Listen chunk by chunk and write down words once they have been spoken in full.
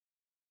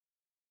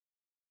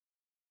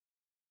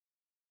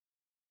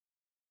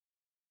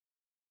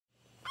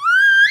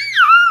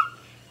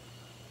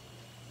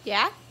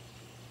Yeah?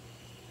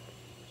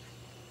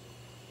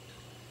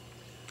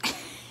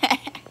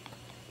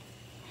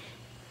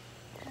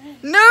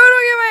 No, don't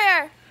get my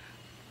hair!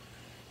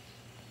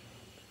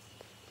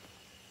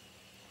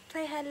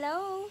 Say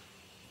hello.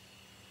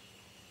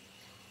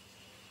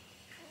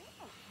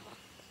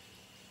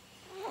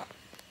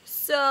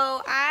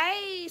 So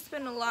I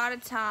spend a lot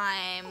of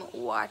time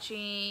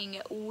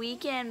watching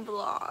weekend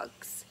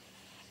vlogs,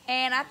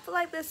 and I feel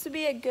like this would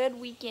be a good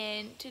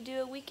weekend to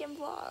do a weekend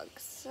vlog,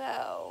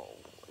 so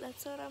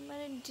that's what I'm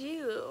gonna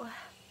do.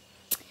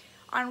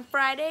 On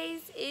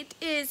Fridays, it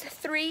is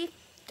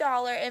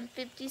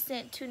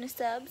 $3.50 tuna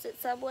subs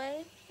at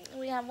Subway.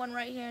 We have one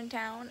right here in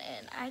town,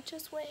 and I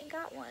just went and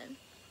got one.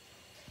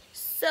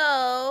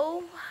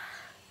 So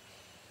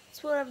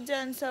that's what I've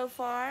done so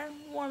far.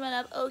 Warming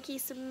up Okie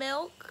some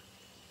milk.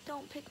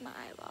 Don't pick my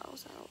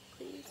eyeballs out,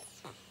 please.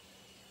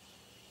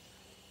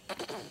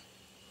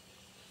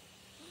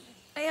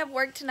 I have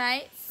work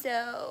tonight,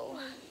 so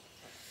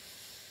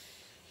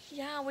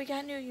yeah, we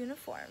got new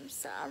uniforms,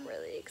 so I'm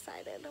really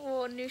excited.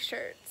 Well, new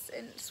shirts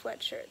and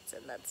sweatshirts,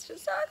 and that's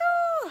just so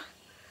cool.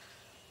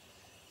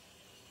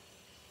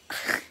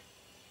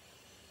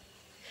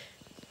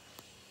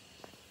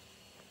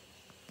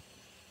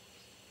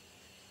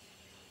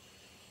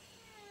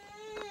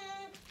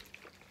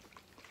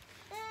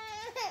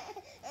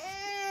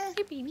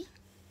 Hey, baby.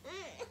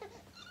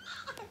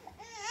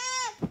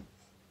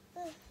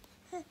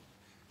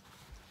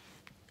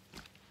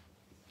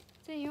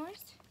 Is it yours?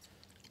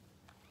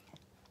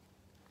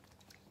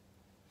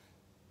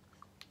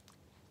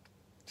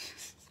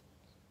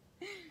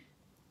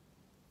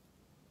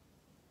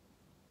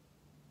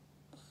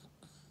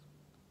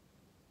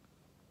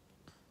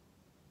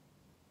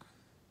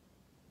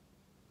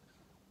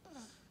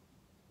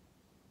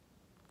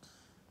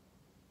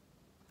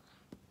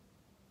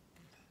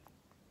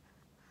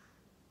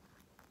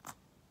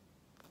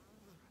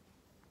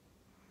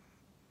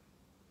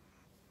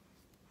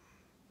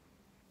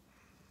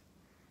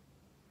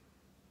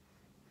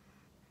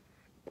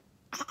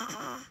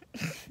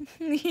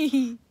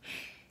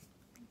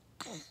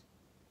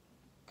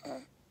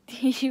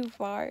 You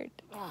fart.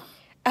 Oh,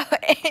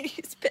 and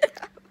you spit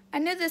out. I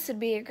knew this would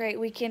be a great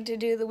weekend to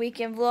do the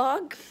weekend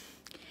vlog.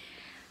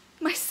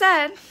 My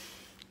son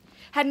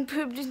hadn't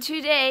pooped in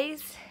 2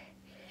 days,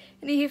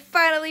 and he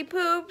finally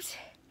pooped,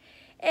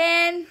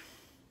 and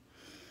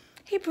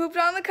he pooped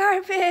on the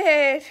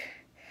carpet.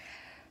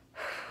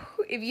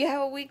 If you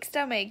have a weak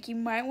stomach, you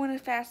might want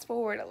to fast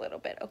forward a little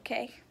bit,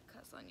 okay?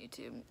 Cuss on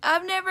YouTube.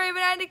 I've never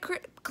even had to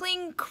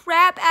clean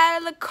crap out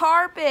of the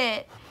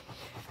carpet.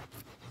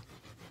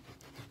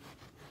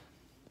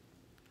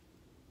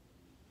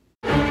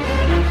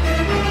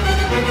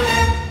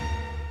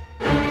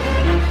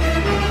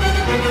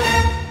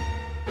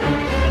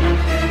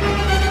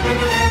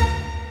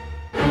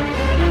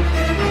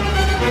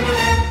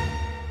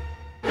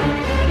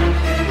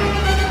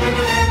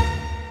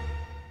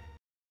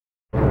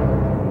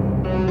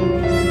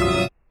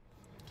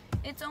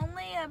 It's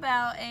only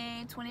about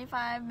a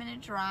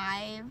 25-minute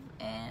drive,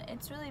 and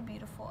it's really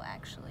beautiful,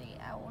 actually.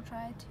 I will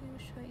try to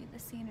show you the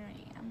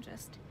scenery. I'm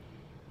just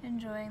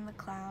enjoying the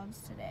clouds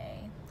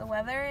today. The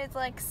weather is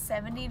like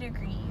 70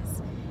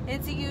 degrees.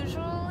 It's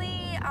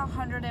usually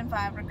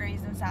 105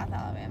 degrees in South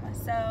Alabama,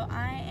 so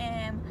I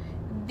am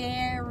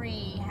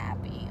very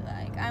happy.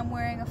 Like, I'm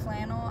wearing a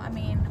flannel. I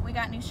mean, we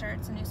got new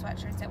shirts and new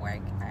sweatshirts at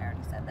work. I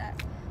already said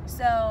that.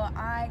 So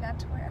I got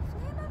to wear a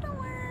flannel to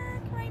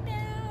work right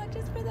now,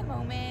 just for the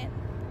moment.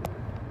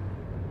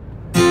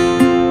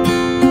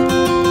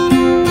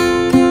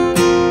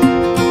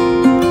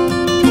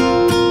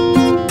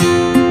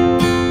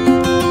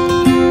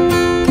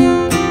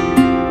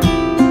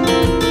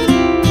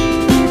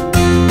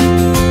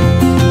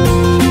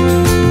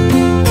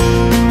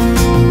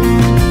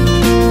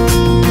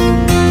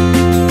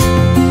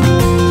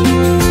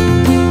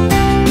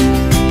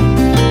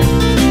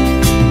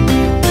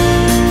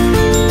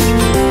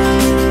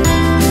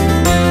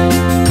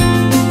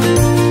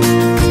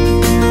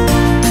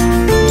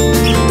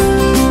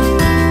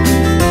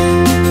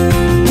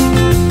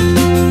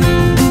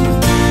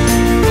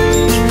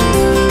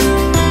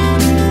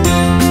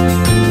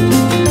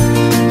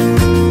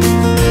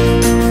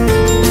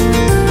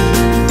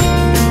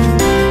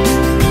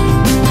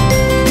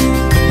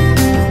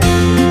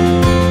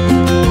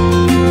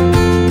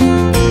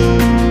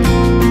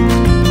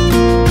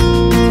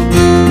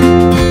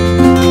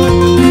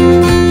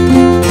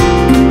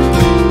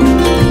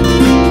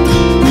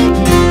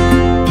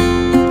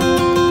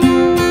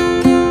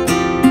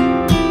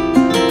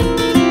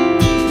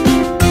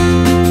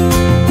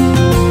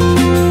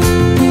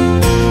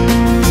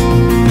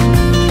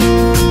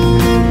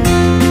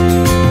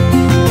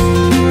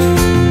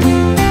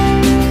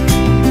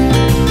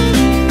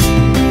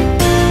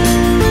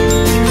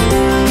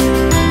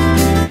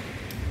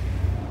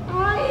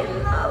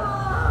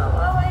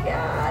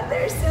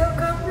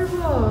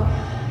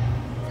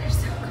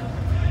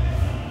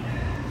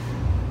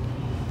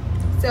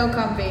 So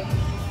comfy.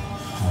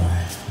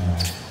 Alright.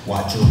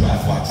 Watch your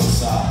back, watch your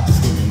side.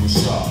 Swimming with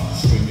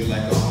sharks. String it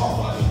like a heart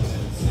while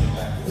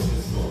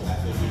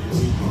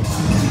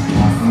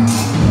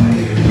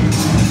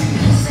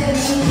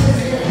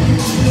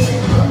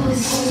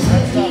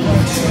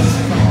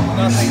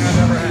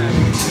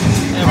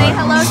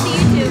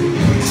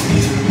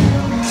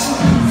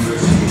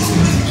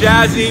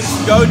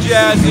Jazzy. Go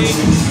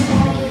Jazzy.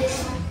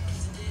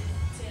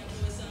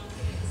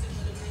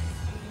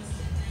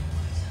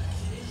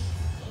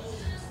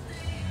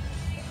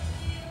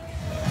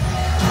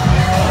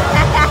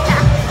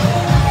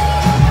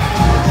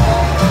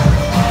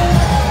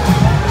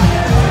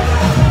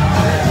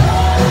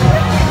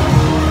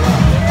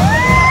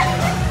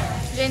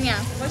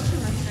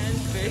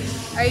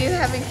 Are you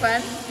having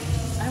fun?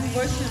 I'm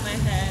washing my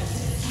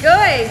hands.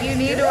 Good, you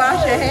need to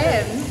wash your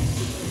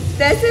hands.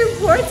 That's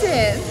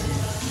important.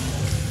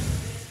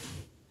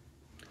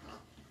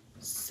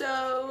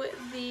 So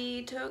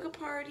the Toga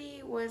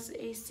party was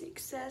a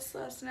success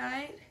last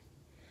night.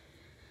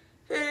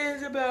 It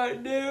is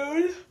about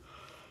noon.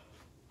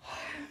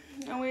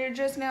 And we are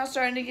just now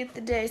starting to get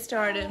the day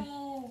started.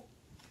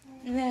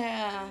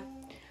 Yeah.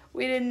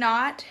 We did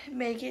not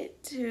make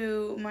it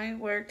to my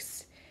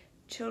work's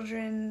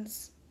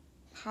children's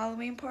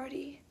Halloween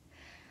party.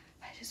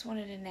 I just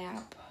wanted a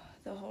nap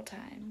the whole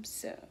time,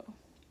 so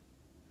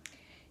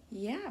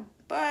yeah,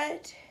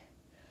 but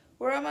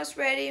we're almost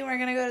ready. We're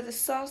gonna go to the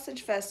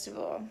Sausage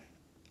Festival.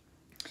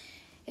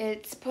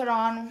 It's put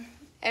on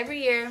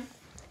every year,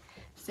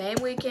 same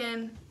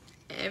weekend,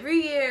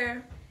 every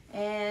year,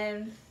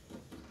 and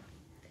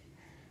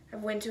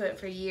I've went to it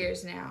for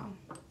years now,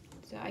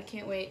 so I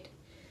can't wait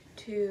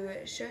to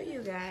show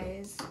you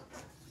guys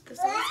what the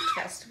Sausage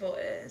Festival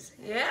is.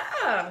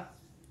 Yeah!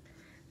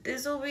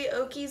 This will be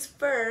Oki's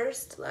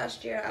first.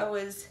 Last year I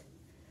was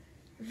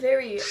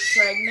very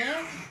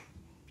pregnant.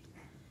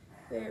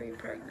 Very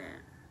pregnant.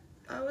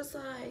 I was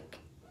like,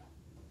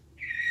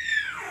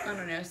 I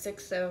don't know,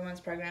 6, 7 months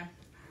pregnant.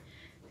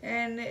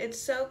 And it's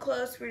so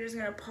close, we're just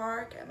gonna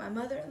park at my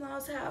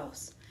mother-in-law's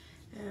house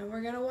and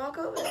we're gonna walk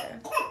over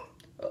there.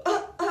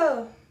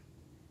 Oh.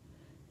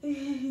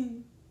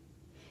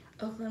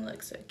 Oakland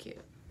looks so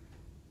cute.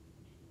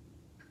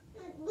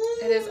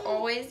 It has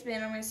always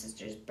been on my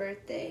sister's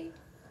birthday.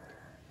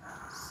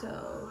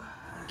 So,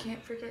 I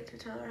can't forget to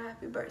tell her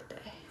happy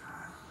birthday.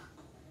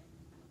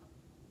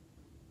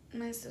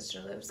 My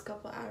sister lives a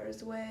couple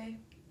hours away.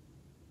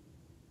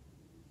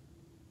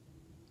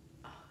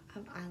 Oh, I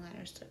have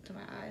eyeliner stuck to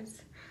my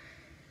eyes.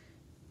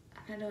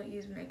 I don't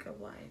use makeup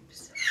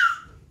wipes.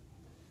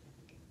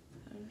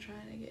 I'm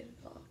trying to get it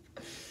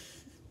off.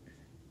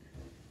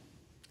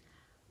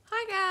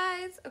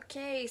 Hi guys!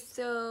 Okay,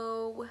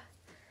 so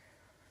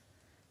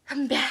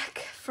I'm back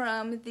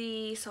from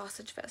the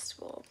Sausage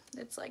Festival.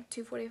 It's like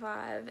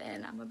 2:45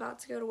 and I'm about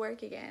to go to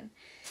work again.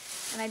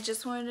 And I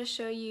just wanted to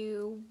show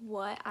you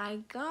what I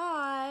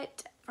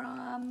got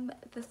from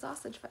the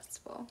Sausage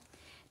Festival.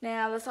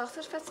 Now, the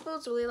Sausage Festival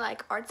is really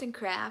like arts and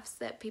crafts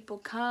that people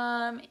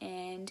come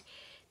and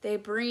they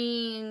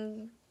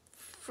bring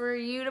for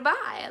you to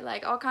buy.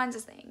 Like all kinds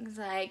of things.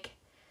 Like,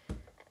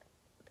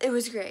 it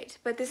was great.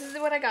 But this is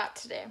what I got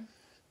today.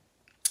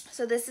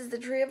 So this is the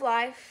Tree of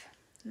Life.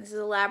 This is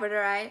a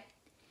labradorite.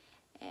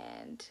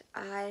 And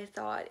I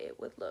thought it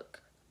would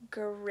look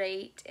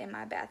great in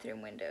my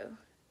bathroom window.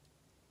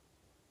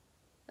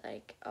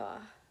 Like,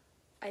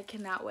 I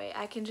cannot wait.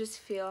 I can just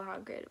feel how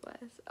great it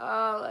was.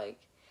 Oh, like,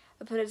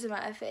 I put it to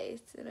my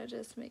face and it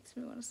just makes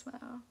me want to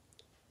smile.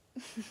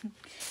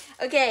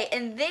 Okay,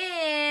 and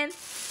then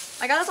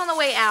I got this on the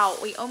way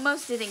out. We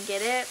almost didn't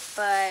get it,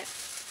 but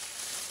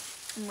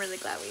I'm really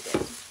glad we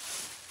did.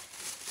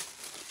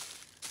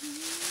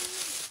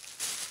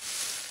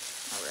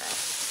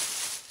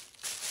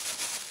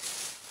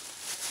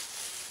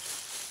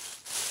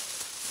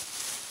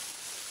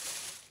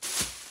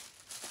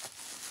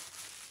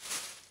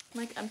 I'm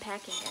like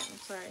unpacking it. I'm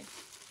sorry.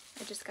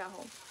 I just got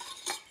home.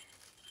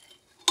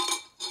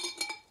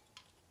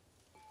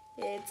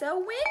 It's a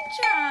wind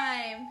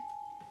chime.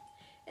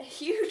 A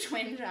huge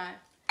wind chime.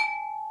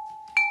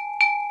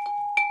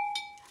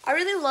 I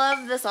really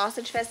love the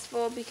Sausage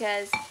Festival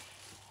because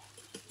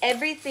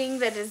everything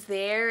that is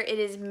there, it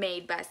is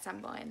made by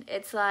someone.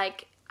 It's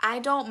like, I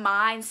don't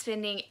mind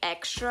spending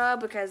extra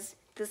because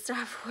the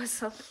stuff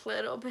was a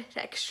little bit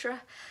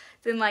extra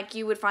than like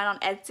you would find on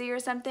Etsy or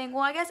something.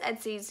 Well, I guess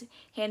Etsy's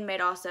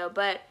handmade also,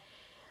 but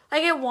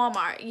like at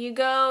Walmart, you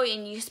go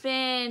and you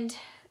spend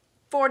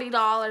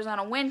 $40 on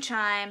a wind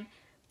chime,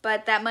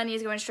 but that money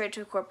is going straight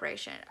to a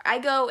corporation. I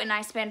go and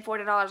I spend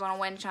 $40 on a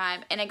wind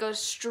chime and it goes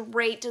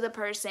straight to the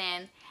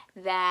person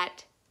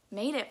that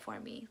made it for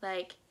me.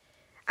 Like,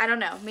 I don't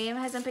know. Me and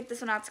my husband picked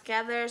this one out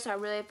together, so I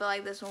really feel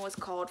like this one was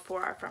called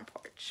for our front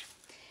porch.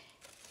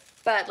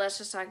 But let's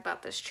just talk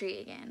about this tree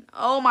again.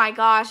 Oh my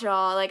gosh,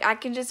 y'all. Like, I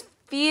can just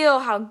feel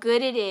how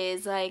good it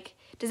is. Like,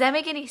 does that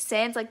make any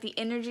sense? Like, the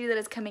energy that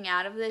is coming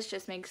out of this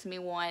just makes me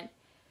want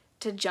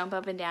to jump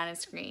up and down and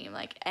scream,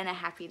 like, in a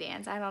happy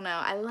dance. I don't know.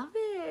 I love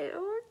it.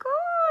 Oh my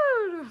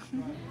god.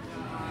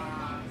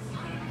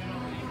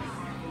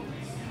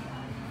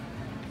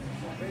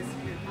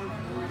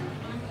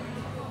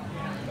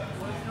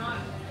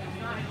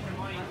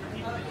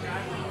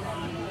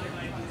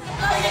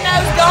 You know,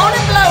 it's going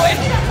and blowing.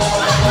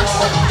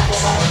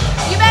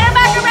 You better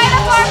Macarena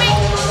for me.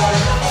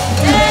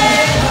 Do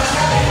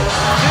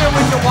it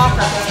with your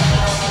walker.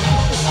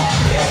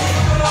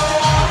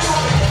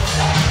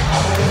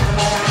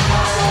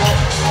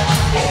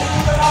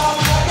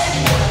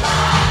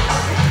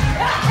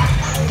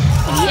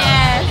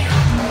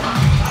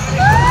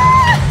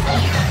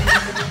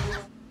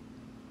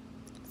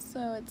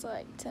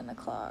 10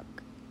 o'clock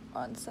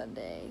on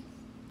Sunday,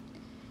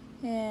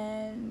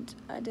 and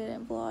I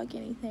didn't vlog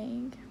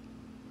anything.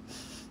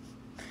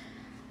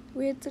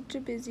 We had such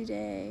a busy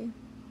day.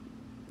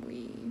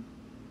 We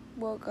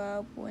woke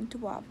up, went to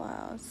Waffle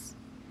House.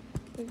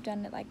 We've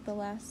done it like the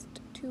last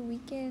 2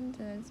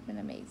 weekends, and it's been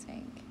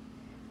amazing.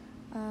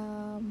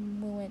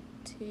 We went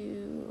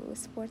to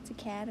Sports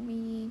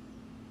Academy,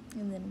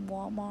 and then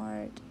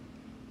Walmart,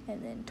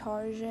 and then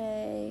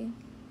Target.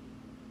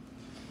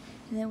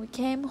 And then we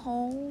came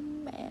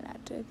home, and I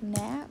took a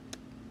nap.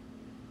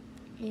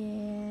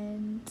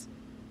 And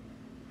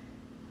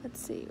let's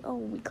see. Oh,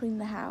 we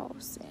cleaned the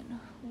house, and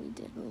we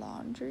did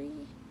laundry.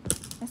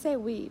 I say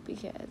we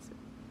because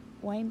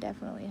Wayne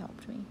definitely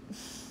helped me.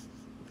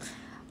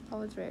 I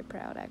was very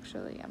proud,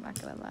 actually. I'm not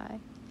gonna lie.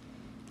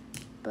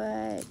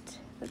 But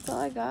that's all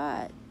I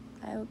got.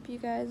 I hope you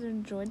guys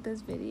enjoyed this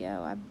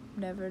video. I've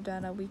never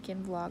done a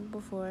weekend vlog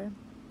before.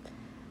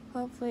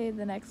 Hopefully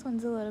the next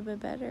one's a little bit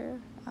better.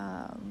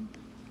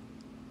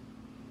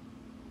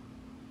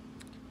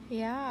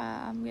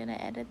 Yeah, I'm gonna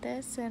edit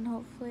this, and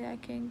hopefully I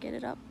can get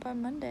it up by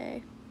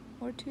Monday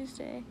or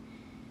Tuesday.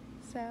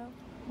 So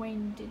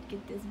Wayne did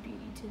get this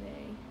beauty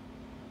today.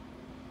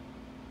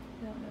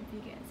 I don't know if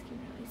you guys can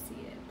really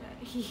see it,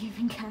 but he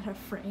even got a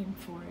frame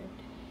for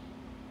it.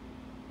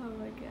 Oh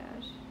my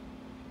gosh.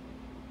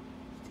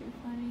 It's too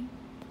funny.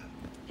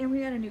 And we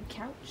got a new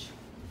couch.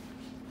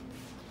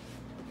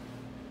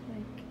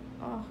 Like,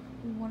 oh,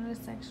 we wanted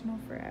a sectional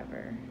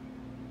forever.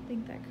 I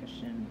think that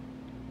cushion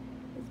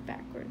is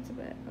backwards,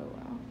 but oh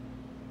well.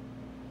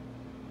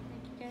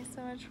 Thank you guys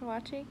so much for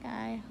watching.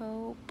 I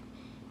hope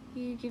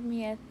you give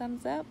me a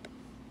thumbs up,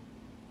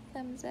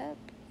 and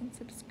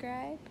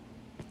subscribe,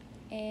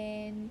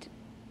 and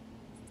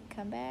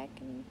come back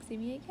and see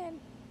me again.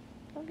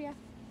 Love ya.